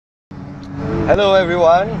Hello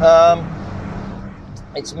everyone,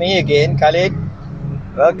 it's me again, Khalid.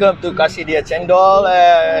 Welcome to Kasih Dia Cendol,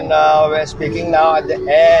 and we're speaking now at the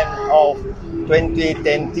end of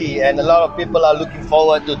 2020, and a lot of people are looking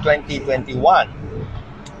forward to 2021.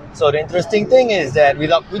 So the interesting thing is that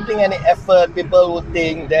without putting any effort, people would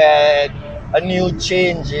think that a new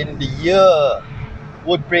change in the year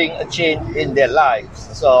would bring a change in their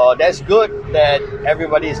lives. So that's good that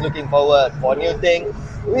everybody is looking forward for a new thing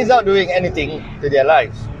without doing anything to their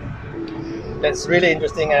lives. That's really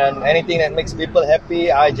interesting, and anything that makes people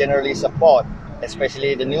happy, I generally support,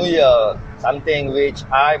 especially the new year, something which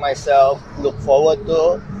I myself look forward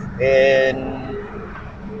to in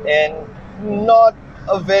not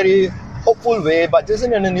a very hopeful way, but just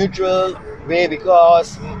in a neutral way,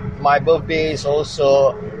 because my birthday is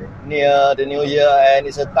also near the new year, and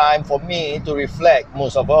it's a time for me to reflect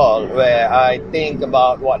most of all, where I think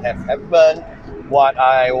about what have happened, what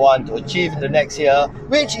I want to achieve in the next year,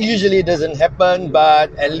 which usually doesn't happen,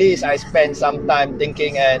 but at least I spend some time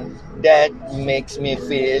thinking, and that makes me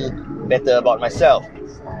feel better about myself.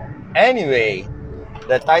 Anyway,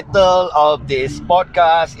 the title of this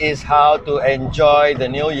podcast is How to Enjoy the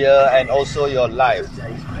New Year and Also Your Life.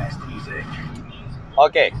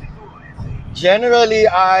 Okay. Generally,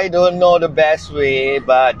 I don't know the best way,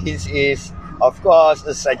 but this is, of course,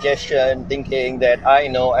 a suggestion, thinking that I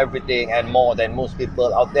know everything and more than most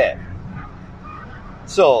people out there.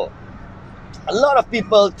 So, a lot of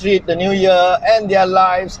people treat the new year and their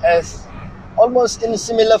lives as almost in a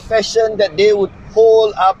similar fashion, that they would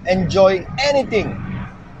hold up enjoying anything.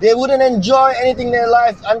 They wouldn't enjoy anything in their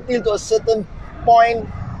life until to a certain point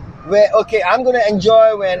where, okay, I'm going to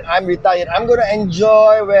enjoy when I'm retired. I'm going to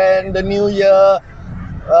enjoy when the new year,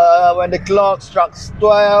 when the clock strikes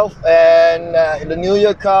 12 and the new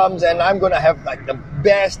year comes, and I'm going to have like the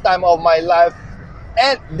best time of my life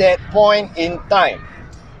at that point in time.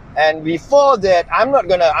 And before that, I'm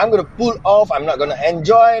going to pull off. I'm not going to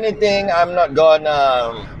enjoy anything. I'm not going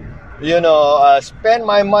to, spend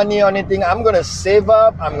my money on anything. I'm going to save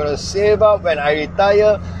up. I'm going to save up when I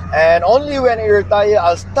retire. And only when I retire,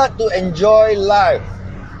 I'll start to enjoy life.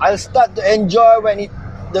 I'll start to enjoy when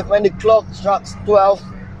the clock strikes 12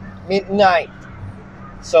 midnight.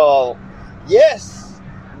 So, yes,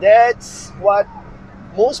 that's what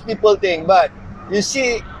most people think. But you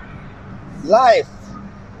see, life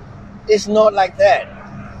is not like that.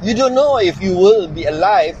 You don't know if you will be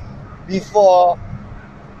alive before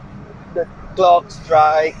the clock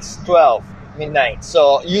strikes 12 midnight.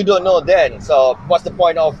 So you don't know then. So what's the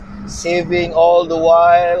point of saving all the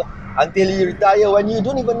while until you retire, when you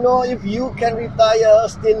don't even know if you can retire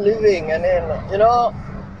still living? And then,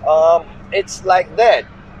 it's like that.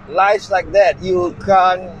 Life's like that. You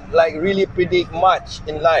can't really predict much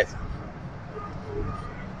in life.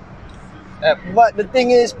 But the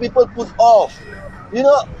thing is, people put off.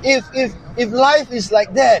 If life is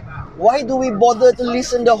like that, why do we bother to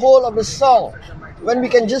listen the whole of the song when we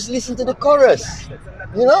can just listen to the chorus?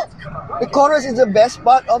 The chorus is the best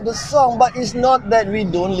part of the song, but it's not that we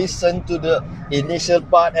don't listen to the initial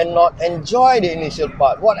part and not enjoy the initial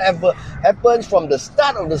part. Whatever happens from the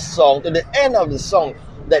start of the song to the end of the song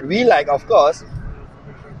that we like, of course,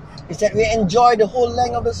 is that we enjoy the whole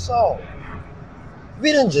length of the song.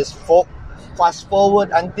 We don't just fast forward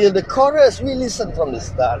until the chorus. We listen from the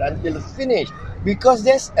start until the finish, because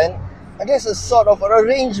there's a sort of an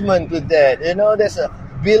arrangement with that. There's a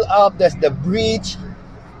build up, there's the bridge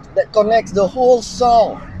that connects the whole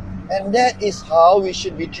song, and that is how we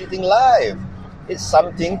should be treating life. It's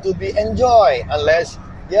something to be enjoyed. Unless,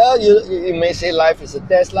 you may say life is a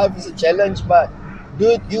test, life is a challenge, but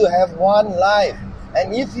dude, you have one life,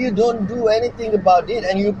 and if you don't do anything about it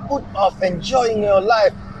and you put off enjoying your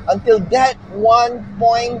life until that one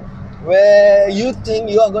point where you think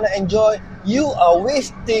you are going to enjoy, you are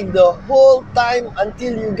wasting the whole time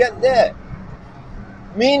until you get there.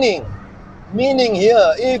 Meaning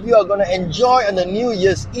here, if you are going to enjoy on the New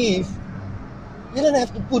Year's Eve, you don't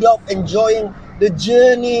have to put off enjoying the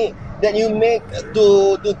journey that you make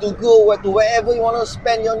to go to wherever you want to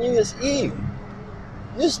spend your New Year's Eve.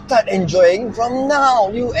 You start enjoying from now.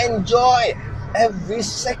 You enjoy every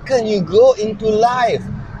second you go into life.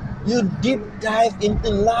 You deep dive into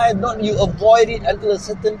life, not you avoid it until a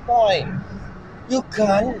certain point. You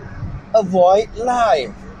can't avoid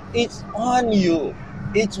life. It's on you.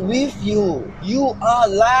 It's with you. You are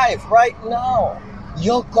life right now.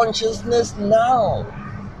 Your consciousness now.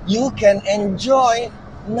 You can enjoy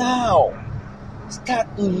now.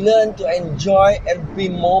 Start to learn to enjoy every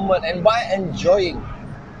moment. And by enjoying,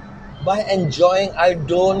 I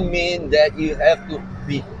don't mean that you have to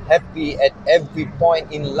be happy at every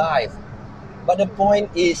point in life. But the point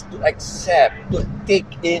is to accept, to take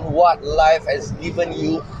in what life has given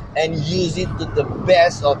you and use it to the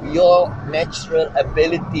best of your natural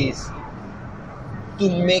abilities to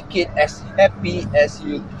make it as happy as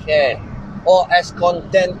you can, or as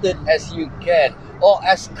contented as you can, or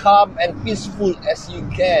as calm and peaceful as you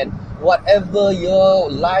can, whatever your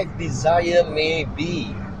life desire may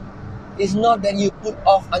be. It's not that you put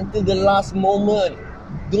off until the last moment.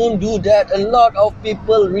 Don't do that. A lot of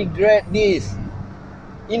people regret this.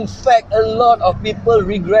 In fact, a lot of people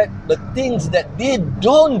regret the things that they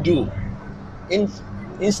don't do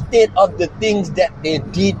instead of the things that they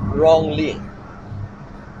did wrongly.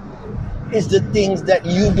 It's the things that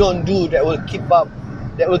you don't do that will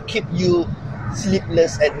keep you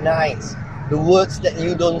sleepless at nights. The words that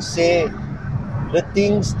you don't say, the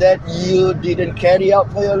things that you didn't carry out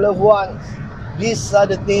for your loved ones. These are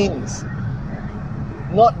the things,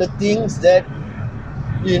 not the things that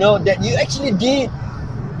that you actually did.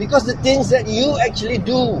 Because the things that you actually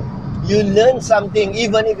do, you learn something,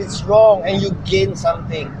 even if it's wrong, and you gain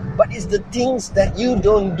something. But it's the things that you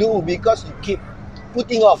don't do because you keep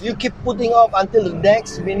putting off. You keep putting off until the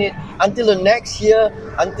next minute, until the next year,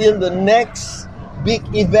 until the next big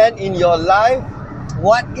event in your life.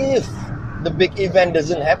 What if the big event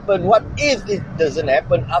doesn't happen? What if it doesn't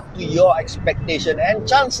happen up to your expectation? And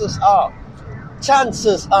chances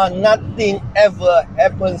are nothing ever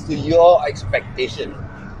happens to your expectation.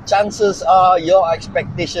 Chances are your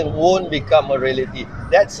expectation won't become a reality.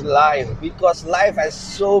 That's life, because life has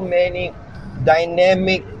so many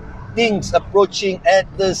dynamic things approaching at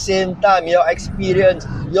the same time. Your experience,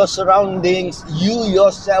 your surroundings, you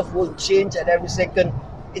yourself will change at every second.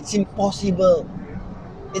 It's impossible.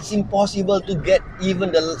 It's impossible to get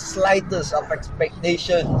even the slightest of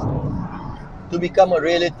expectations to become a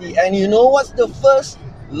reality. And you know what's the first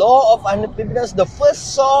law of unhappiness? The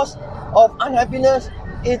first source of unhappiness?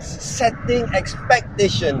 It's setting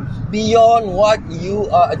expectation beyond what you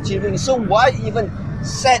are achieving. So why even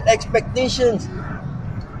set expectations?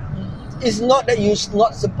 It's not that you're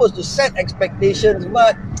not supposed to set expectations,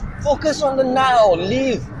 but focus on the now.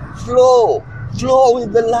 Live, flow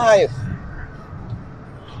with the life.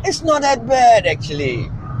 It's not that bad actually.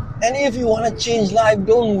 And if you want to change life,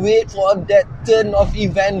 don't wait for that turn of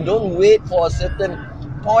event. Don't wait for a certain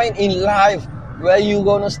point in life where you're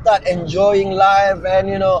going to start enjoying life and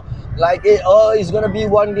it's going to be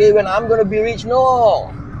one day when I'm going to be rich.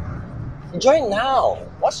 No. Enjoy now.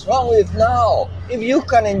 What's wrong with now? If you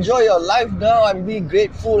can enjoy your life now and be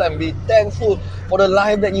grateful and be thankful for the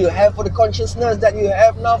life that you have, for the consciousness that you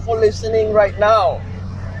have now, for listening right now.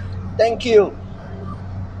 Thank you.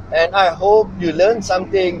 And I hope you learned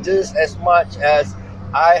something just as much as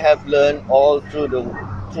I have learned all through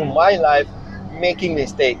my life making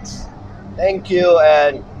mistakes. Thank you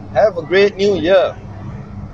and have a great new year.